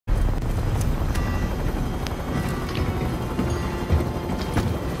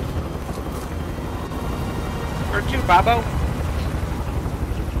to, Babo?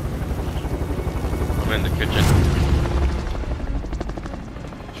 I'm in the kitchen.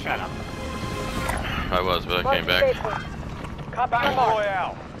 Shut up. I was, but I came back. Battle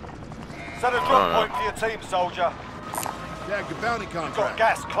Royale. Set a drop point for your team, soldier. Yeah, good bounty You've got contract.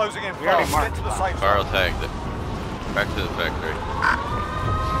 gas closing in We already fast. marked Get to the safe Carl zone. tagged it. Back to the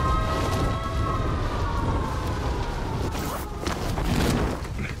factory.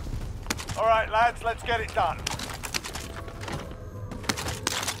 Alright, lads, let's get it done.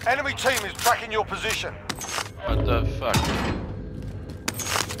 Enemy team is tracking your position. What the fuck?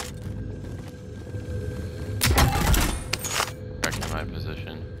 Back in my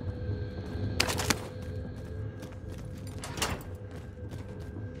position.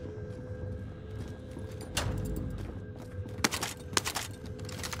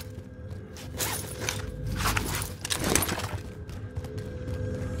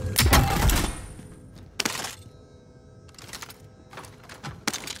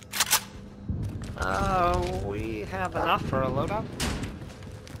 We have enough for a loadout.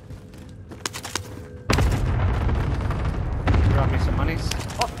 Drop me some monies.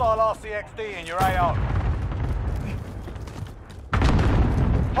 Hostile RCXD in your AO.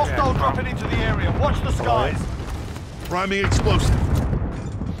 Hostile dropping into the area. Watch the skies. Priming explosive.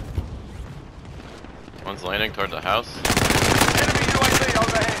 One's landing toward the house. Enemy UAV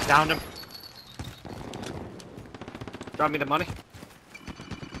overhead. Downed him. Drop me the money.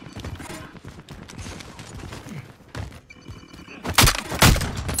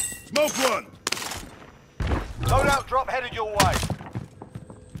 Smoke one. Loadout drop headed your way.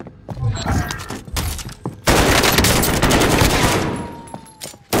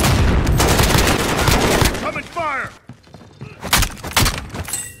 Coming fire.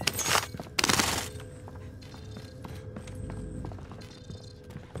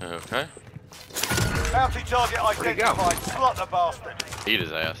 Okay. Bounty target Where'd he go? identified. Slot the bastard. Eat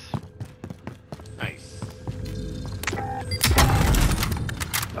his ass. Nice.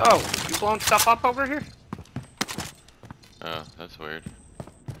 Oh, you blowing stuff up over here? Oh, that's weird.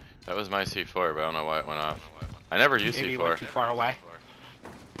 That was my C4, but I don't know why it went off. I never use Maybe you C4. went too far away.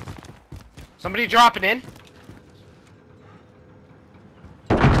 Somebody dropping in.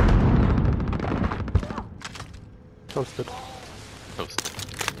 Toasted. Toasted.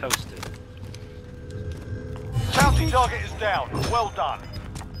 Toasted. Bounty target is down. Well done.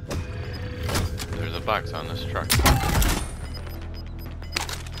 There's a box on this truck.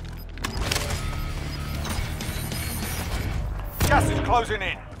 Gas is closing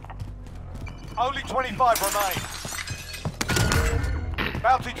in. Only 25 remain.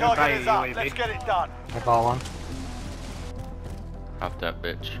 Bounty target is up. UAV. Let's get it done. I got one. Pop that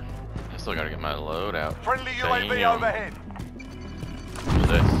bitch. I still gotta get my load out. Friendly UAV Damn. overhead. What's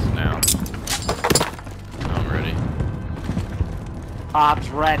this now? I'm ready. Bob's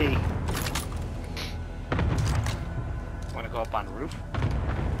ready. Want to go up on the roof?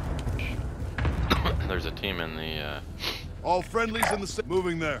 There's a team in the, All friendlies in the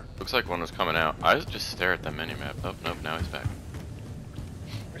moving there. looks like one was coming out. I just stare at the minimap. Oh, nope, now he's back.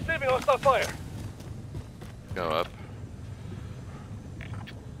 Receiving hostile fire. Go up.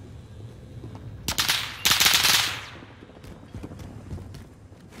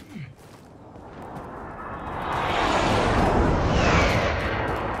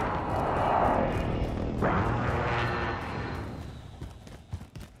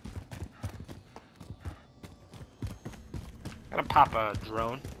 Gotta pop a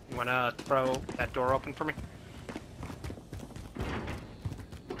drone. You wanna throw that door open for me?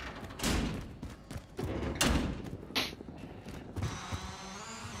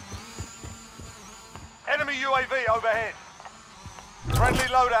 Enemy UAV overhead. Friendly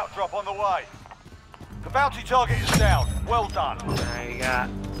loadout drop on the way. The bounty target is down. Well done. I got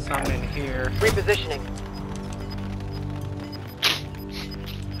some in here. Repositioning.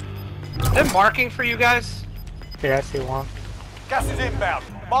 Is it marking for you guys? Yeah, I see one. Gas is inbound.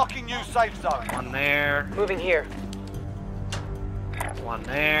 Marking new safe zone. One there. Moving here. One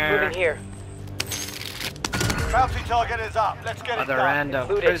there. Moving here. Bounty target is up. Let's get it Other done. end of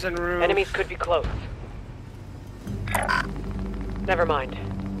Looted. prison room. Enemies could be close. Never mind.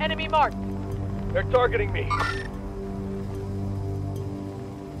 Enemy marked. They're targeting me.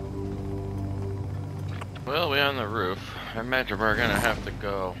 Well, we on the roof. I imagine we're gonna have to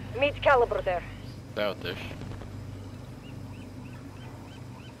go Meet caliber there. southish.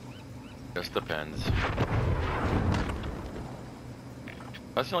 Just depends.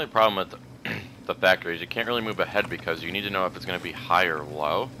 That's the only problem with the factories. You can't really move ahead because you need to know if it's going to be high or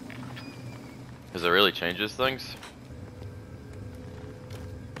low. Because it really changes things.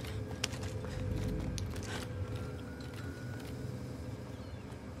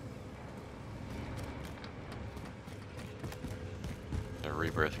 A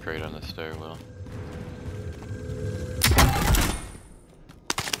rebirth crate on the stairwell.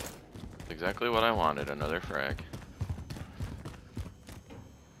 Exactly what I wanted, another frag.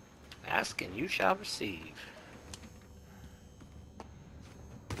 Ask and you shall receive.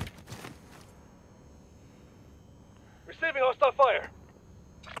 Receiving hostile fire.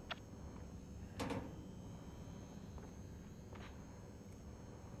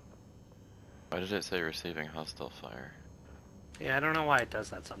 Why did it say receiving hostile fire? Yeah, I don't know why it does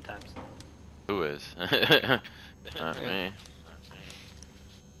that sometimes. Who is? Not me.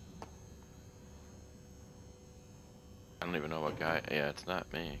 I don't even know what guy. Yeah, it's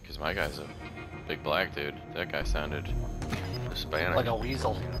not me, because my guy's a big black dude. That guy sounded Hispanic. Like a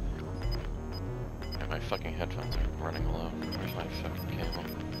weasel. And my fucking headphones are running low. Where's my fucking cable?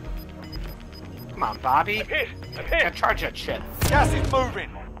 Come on, Bobby. Hit! I'm Yeah, hit! charge that shit. Gas is moving!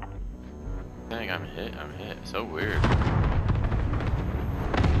 Dang, I'm hit. So weird.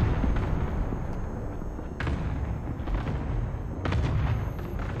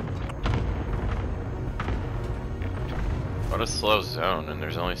 What a slow zone, and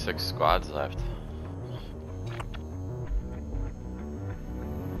there's only 6 squads left.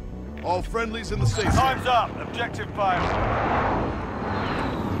 All friendlies in the safe zone. Time's up! Objective failed.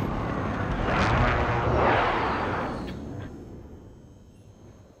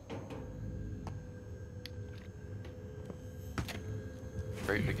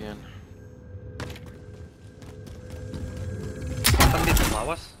 Great again. Somebody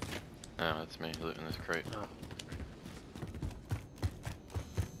below us? No, that's me looting this crate. No.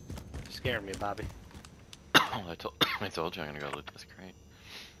 Scared me, Bobby. Oh, I told you I'm gonna go loot this crate.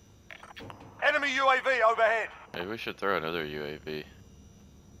 Enemy UAV overhead. Maybe we should throw another UAV.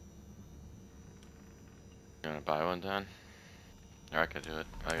 You wanna buy one, Dan? Or I could do it.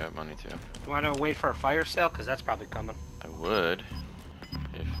 I got money too. You wanna wait for a fire sale? Cause that's probably coming. I would,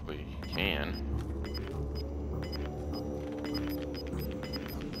 if we can.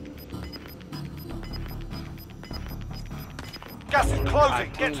 Gas is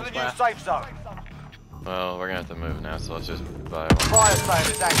closing. Get to the teams new left. safe zone. Well, we're gonna have to move now, so let's just buy one. Fire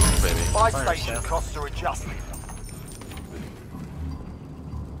sale is active. Baby. Buy Fire station sale. costs are adjusted.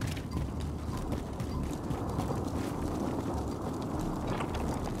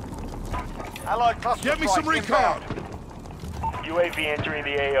 Allied cluster Get me some strike recon. inbound. UAV entering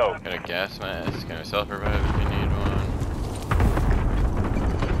the AO. Got a gas mask. Can I self-revive if you need one?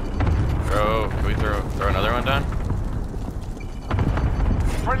 Can we throw another one down?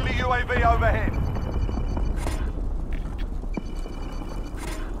 Friendly UAV overhead.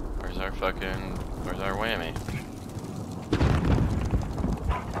 Where's our whammy?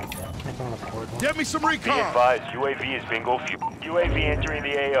 Get me some recon. advised, UAV is bingo fuel. UAV entering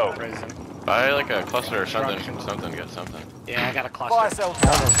the AO. Prison. Buy like a cluster or something. Construction. Get something. Yeah, I got a Fire cluster. cells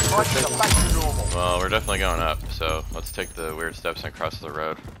down. Prices are back to normal. Well, we're definitely going up, so let's take the weird steps and cross the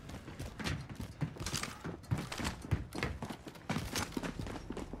road.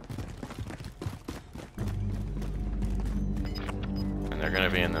 And they're gonna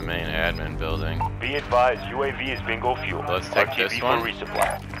be in the main admin building. Be advised, UAV is bingo fuel. Let's take this one.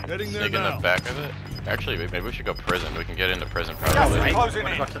 resupply. Heading there Sneak in the now. back of it. Actually, maybe we should go prison. We can get into prison Gas probably. is Right? closing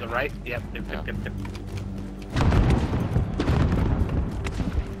Wanna in. go to the right? Yep. Yeah.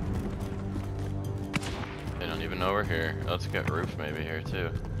 They don't even know we're here. Let's get roof maybe here too.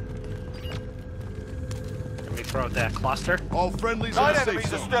 Can we throw that cluster? All friendlies in 9 the safe enemies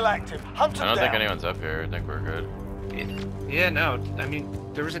are zone. still active. Hunt I them don't think down. anyone's up here. I think we're good. Yeah, no. I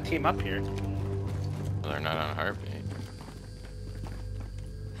mean, there was a team up here. Well, they're not on heartbeat.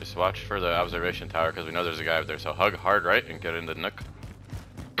 Just watch for the observation tower because we know there's a guy up there. So hug hard right and get in the nook.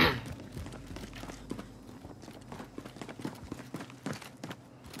 I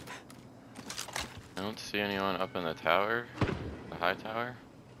don't see anyone up in the tower, the high tower.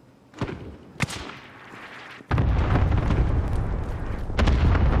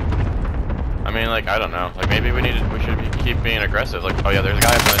 I mean, like, I don't know. Like, maybe we should keep being aggressive. Like, oh yeah, there's a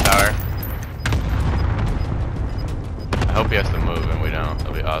guy up in the tower. I hope he has to move and we don't.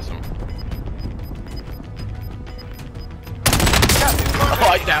 That'll be awesome. Oh,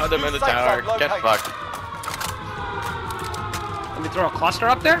 I downed him in the tower. Get fucked. Can we throw a cluster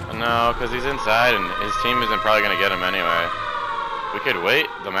up there? No, because he's inside and his team isn't probably going to get him anyway. We could wait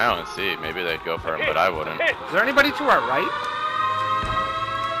them out and see. Maybe they'd go for him, but I wouldn't. Is there anybody to our right?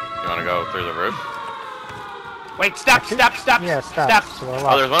 You want to go through the roof? Wait, stop. Yeah, stop. So we're Oh,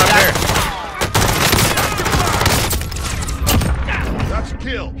 lost. there's one up here. That's a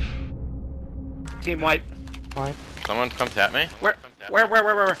kill. Team white. Fine. Someone come tap me? Where?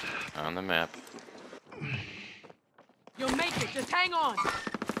 On the map. You'll make it. Just hang on.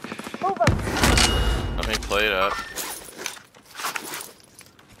 Let me play it up.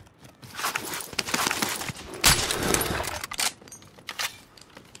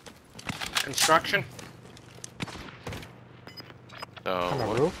 Construction. So On the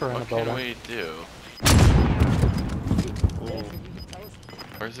what, roof or in what the can building? we do?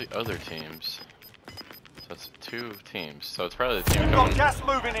 Where's the other teams? So it's 2 teams. So it's probably the team Got coming. gas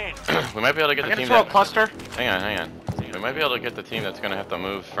moving in. We might be able to get I'm the gonna team throw a that. cluster. Hang on. We might be able to get the team that's gonna have to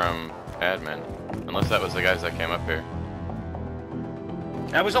move from admin. Unless that was the guys that came up here.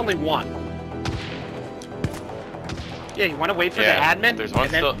 That was only one. Yeah, you want to wait for the admin? There's one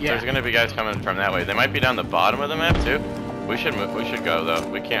and then- still. yeah. There's gonna be guys coming from that way. They might be down the bottom of the map too. We should move. We should go though.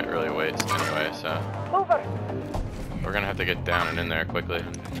 We can't really wait anyway. So we're gonna have to get down and in there quickly.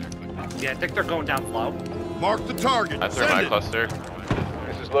 Yeah, I think they're going down low. Mark the target. I threw Send my it. cluster.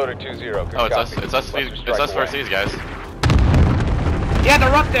 This is loader 2-0. Good Oh, it's us. copy. It's us. Cluster It's strike us away. versus these guys. Yeah,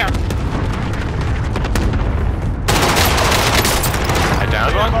 they're up there. I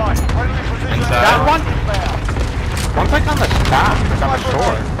downed one. Friendly precision Inside. Down one. One's like on the dock, like on the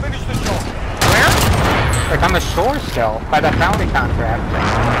shore. Finish the job. Where? Like on the shore still, by that bounty contract.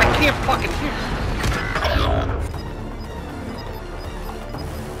 I can't fucking hear.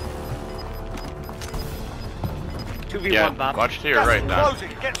 2v1, Yeah. Bob. Watch to your Gas right is now. closing.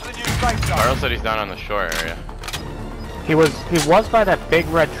 Get to the new safe zone. Carl said he's down on the shore area. He was by that big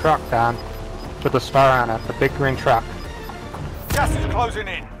red truck, Don, with the star on it, the big green truck. Gas is closing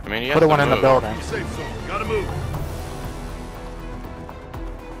in. I mean, he has Put to one in the move. building. Safe zone. Gotta move.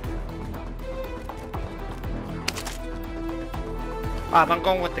 Bob, I'm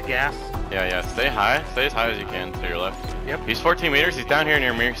going with the gas. Yeah. Stay high. Stay as high as you can to your left. Yep. He's 14 meters. He's down here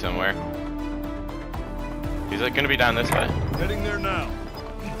near me somewhere. He's like, gonna be down this way. Heading there now.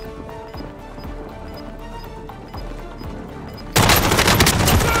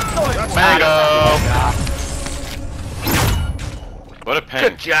 Mango! What a ping.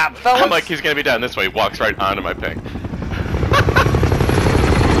 Good job, fellas. I'm like, he's gonna be down this way. He walks right onto my ping.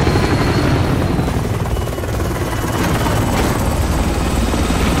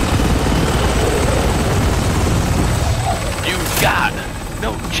 You got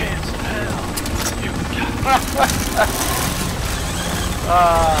no chance in hell. You got.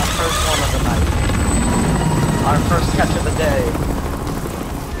 First one of the night. Our first catch of the day.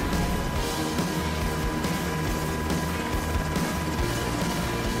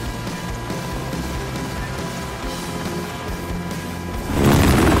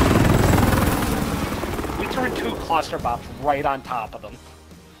 We turned 2 cluster bombs right on top of them.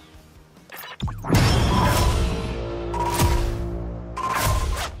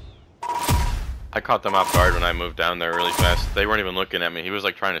 I caught them off guard when I moved down there really fast. They weren't even looking at me. He was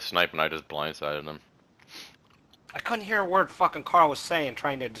like trying to snipe and I just blindsided him. I couldn't hear a word fucking Carl was saying,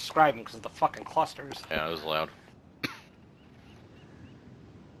 trying to describe him because of the fucking clusters. Yeah, it was loud.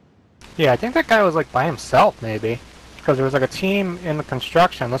 Yeah, I think that guy was like by himself, maybe. Because there was like a team in the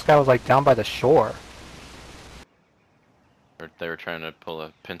construction. This guy was like down by the shore. They were trying to pull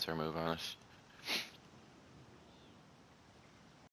a pincer move on us.